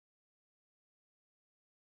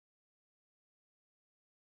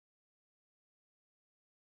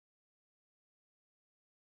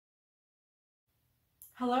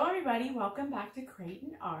Hello everybody, welcome back to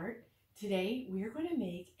CrateNart. Today we are going to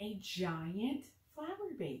make a giant flower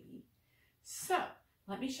baby. So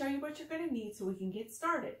let me show you what you're going to need so we can get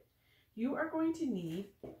started. You are going to need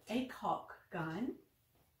a caulk gun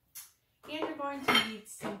and you're going to need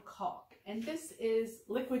some caulk. And this is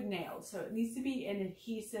liquid nails, so it needs to be an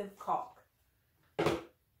adhesive caulk.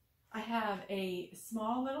 I have a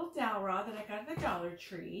small little dowel rod that I got at the Dollar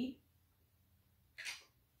Tree.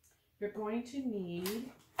 You're going to need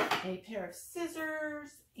a pair of scissors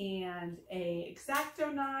and a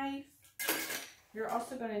X-Acto knife. You're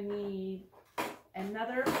also going to need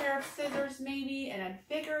another pair of scissors maybe and a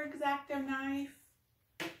bigger X-Acto knife.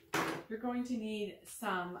 You're going to need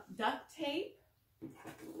some duct tape.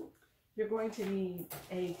 You're going to need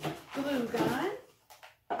a glue gun.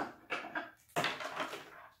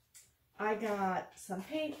 I got some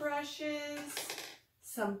paintbrushes,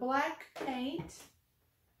 some black paint.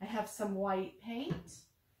 I have some white paint.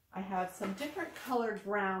 I have some different colored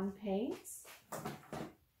brown paints.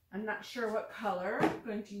 I'm not sure what color I'm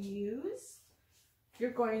going to use. You're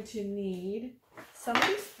going to need some of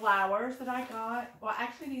these flowers that I got. Well,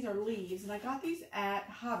 actually these are leaves and I got these at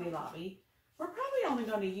Hobby Lobby. We're probably only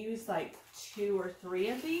going to use like 2 or 3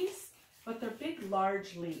 of these, but they're big,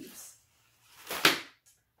 large leaves.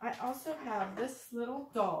 I also have this little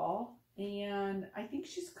doll. And I think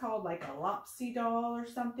she's called like a Lopsy doll or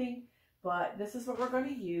something, but this is what we're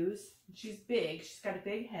going to use. She's big. She's got a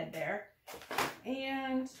big head there.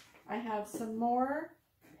 And I have some more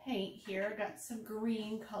paint here. I got some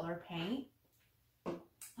green color paint.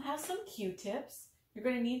 I have some Q-tips. You're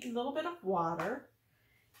going to need a little bit of water.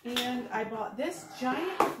 And I bought this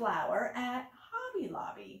giant flower at Hobby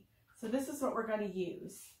Lobby. So this is what we're going to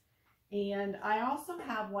use. And I also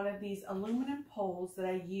have one of these aluminum poles that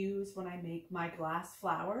I use when I make my glass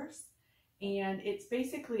flowers. And it's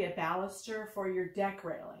basically a baluster for your deck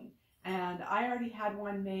railing. And I already had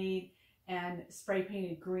one made and spray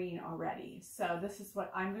painted green already. So this is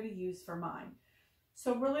what I'm going to use for mine.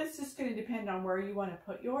 So really it's just going to depend on where you want to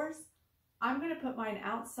put yours. I'm going to put mine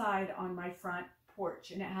outside on my front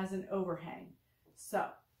porch and it has an overhang. So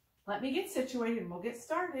let me get situated and we'll get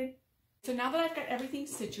started. So now that I've got everything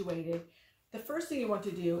situated, the first thing you want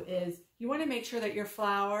to do is you want to make sure that your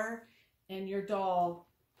flower and your doll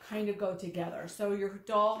kind of go together. So your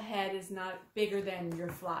doll head is not bigger than your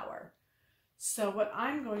flower. So what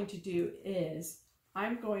I'm going to do is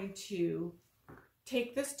I'm going to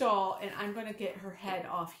take this doll and I'm going to get her head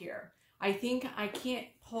off here. I think I can't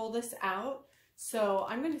pull this out, so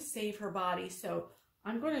I'm going to save her body. So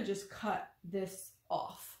I'm going to just cut this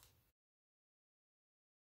off.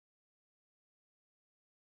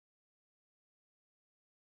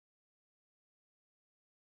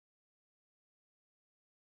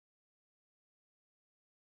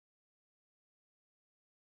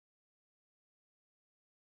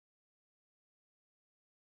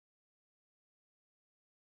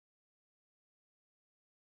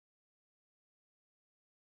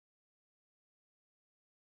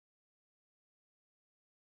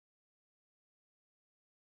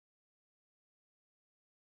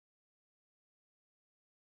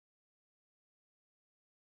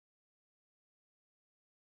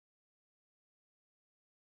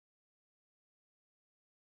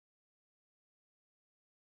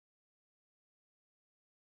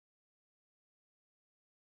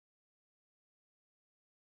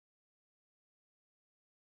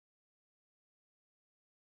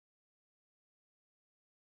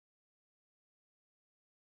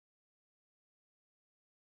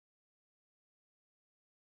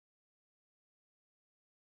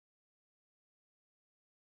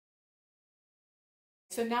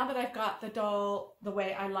 So now that I've got the doll the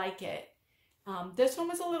way I like it, this one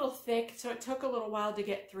was a little thick, so it took a little while to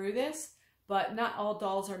get through this, but not all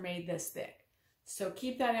dolls are made this thick. So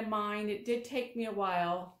keep that in mind. It did take me a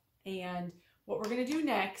while, and what we're going to do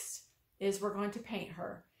next is we're going to paint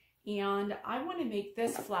her. And I want to make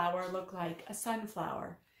this flower look like a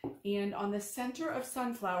sunflower. And on the center of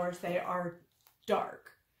sunflowers, they are dark.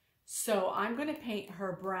 So I'm going to paint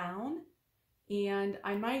her brown. And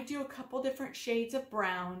I might do a couple different shades of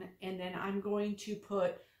brown, and then I'm going to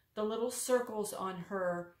put the little circles on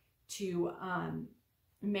her to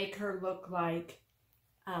make her look like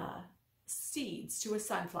seeds to a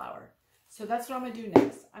sunflower. So that's what I'm going to do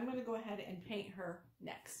next. I'm going to go ahead and paint her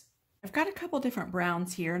next. I've got a couple different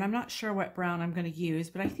browns here, and I'm not sure what brown I'm going to use,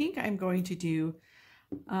 but I think I'm going to do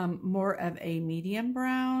more of a medium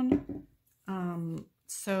brown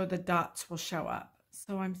so the dots will show up.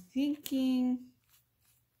 So I'm thinking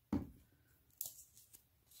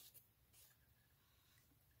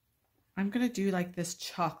I'm going to do like this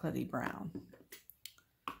chocolatey brown.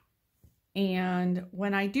 And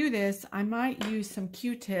when I do this, I might use some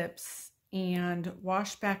Q-tips and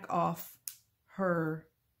wash back off her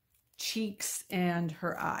cheeks and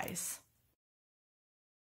her eyes.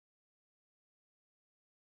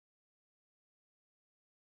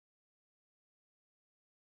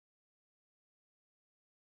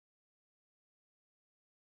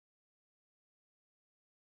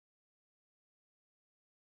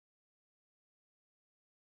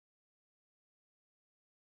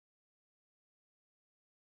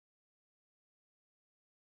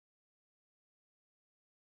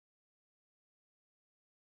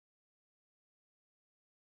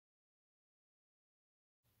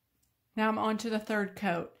 Now I'm on to the third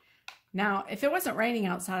coat. Now, if it wasn't raining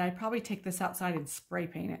outside, I'd probably take this outside and spray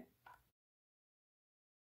paint it.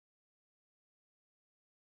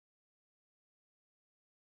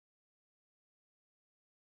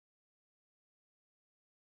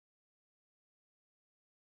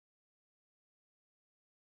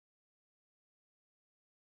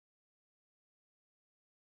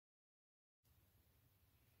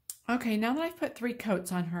 Okay, now that I've put 3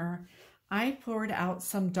 coats on her, I poured out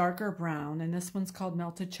some darker brown, and this one's called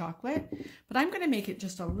Melted Chocolate, but I'm going to make it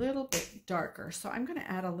just a little bit darker. So I'm going to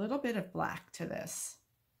add a little bit of black to this.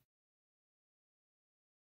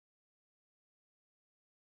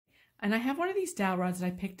 And I have one of these dowel rods that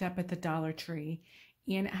I picked up at the Dollar Tree,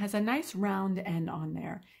 and it has a nice round end on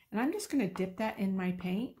there. And I'm just going to dip that in my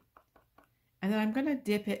paint, and then I'm going to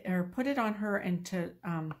dip it or put it on her into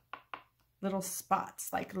little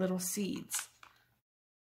spots, like little seeds.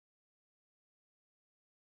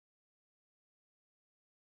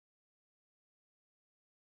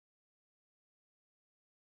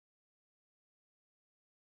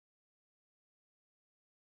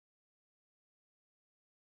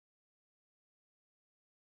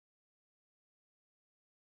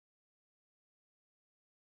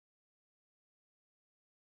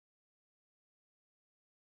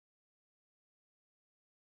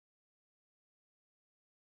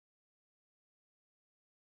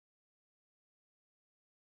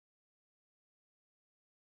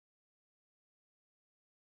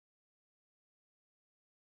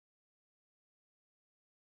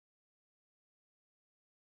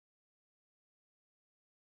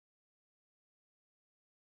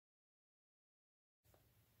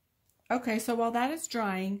 Okay, so while that is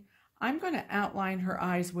drying, I'm going to outline her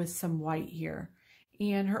eyes with some white here.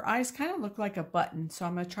 And her eyes kind of look like a button, so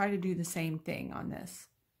I'm going to try to do the same thing on this.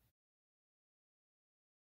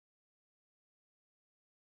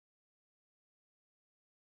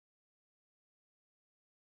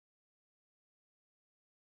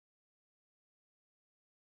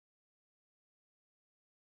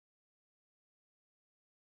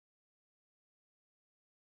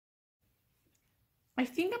 I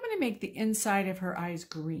think I'm going to make the inside of her eyes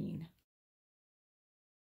green.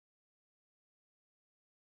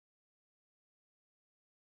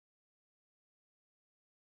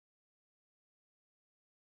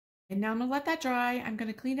 And now I'm going to let that dry. I'm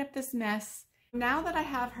going to clean up this mess. Now that I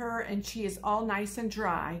have her and she is all nice and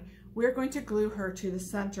dry, we're going to glue her to the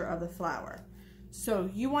center of the flower. So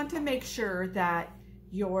you want to make sure that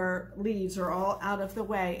your leaves are all out of the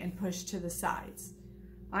way and pushed to the sides.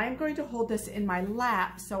 I'm going to hold this in my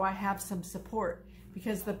lap so I have some support,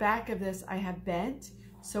 because the back of this I have bent.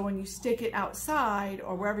 So when you stick it outside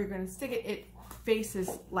or wherever you're going to stick it, it faces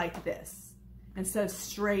like this. Instead of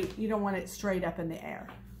straight, you don't want it straight up in the air.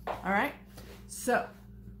 All right, so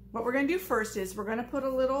what we're going to do first is we're going to put a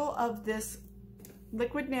little of this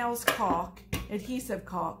Liquid Nails caulk, adhesive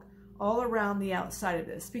caulk, all around the outside of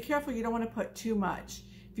this. Be careful, you don't want to put too much.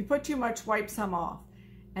 If you put too much, wipe some off.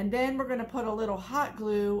 And then we're going to put a little hot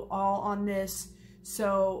glue all on this,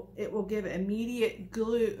 so it will give immediate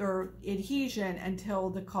glue or adhesion until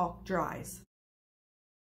the caulk dries.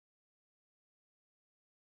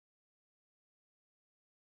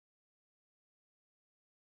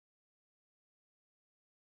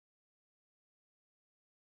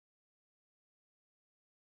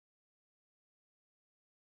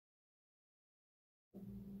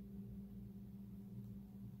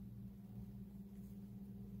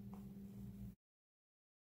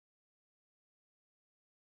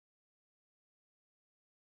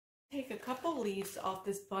 Take a couple leaves off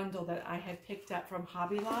this bundle that I had picked up from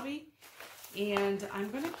Hobby Lobby, and I'm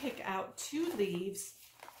going to pick out 2 leaves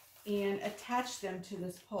and attach them to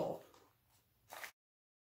this pole.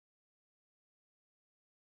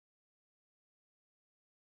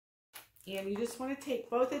 And you just want to take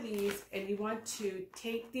both of these and you want to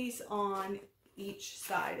tape these on each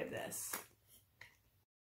side of this.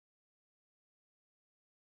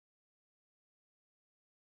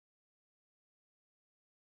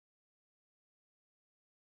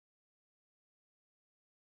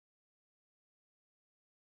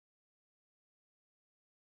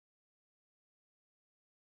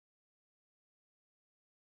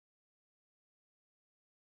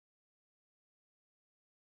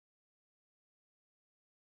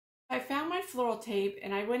 I found my floral tape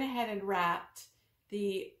and I went ahead and wrapped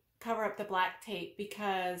the cover up the black tape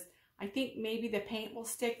because I think maybe the paint will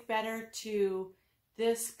stick better to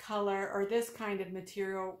this color or this kind of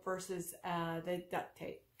material versus the duct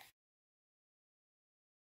tape.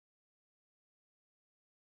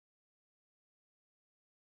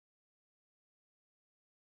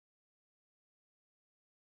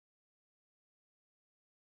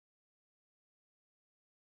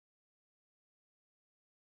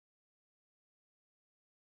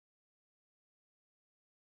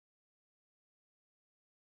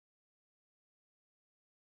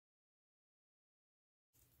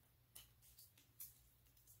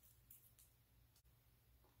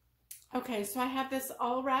 Okay, so I have this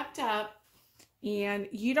all wrapped up, and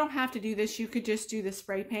you don't have to do this. You could just do the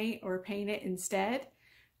spray paint or paint it instead.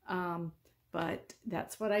 But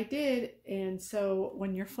that's what I did. And so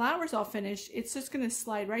when your flower's all finished, it's just going to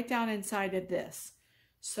slide right down inside of this.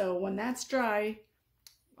 So when that's dry,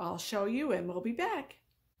 I'll show you and we'll be back.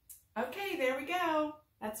 Okay, there we go.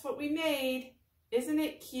 That's what we made. Isn't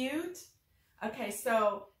it cute? Okay,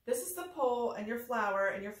 so this is the pole and your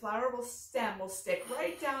flower stem will stick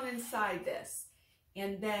right down inside this.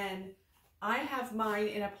 And then I have mine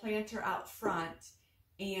in a planter out front,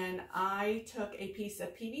 and I took a piece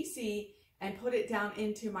of PVC and put it down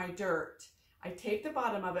into my dirt. I taped the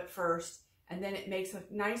bottom of it first, and then it makes a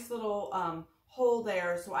nice little hole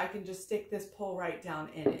there so I can just stick this pole right down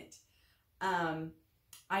in it.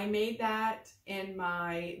 I made that in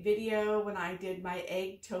my video when I did my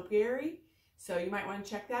egg topiary, so you might want to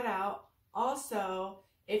check that out. Also,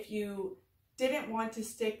 if you didn't want to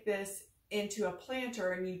stick this into a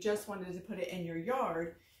planter and you just wanted to put it in your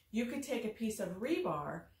yard, you could take a piece of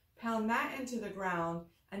rebar, pound that into the ground,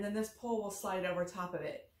 and then this pole will slide over top of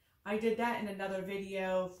it. I did that in another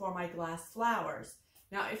video for my glass flowers.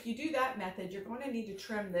 Now, if you do that method, you're going to need to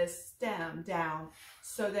trim this stem down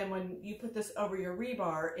so then when you put this over your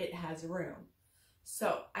rebar, it has room.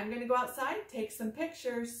 So I'm going to go outside, take some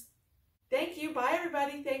pictures. Thank you. Bye,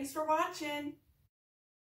 everybody. Thanks for watching.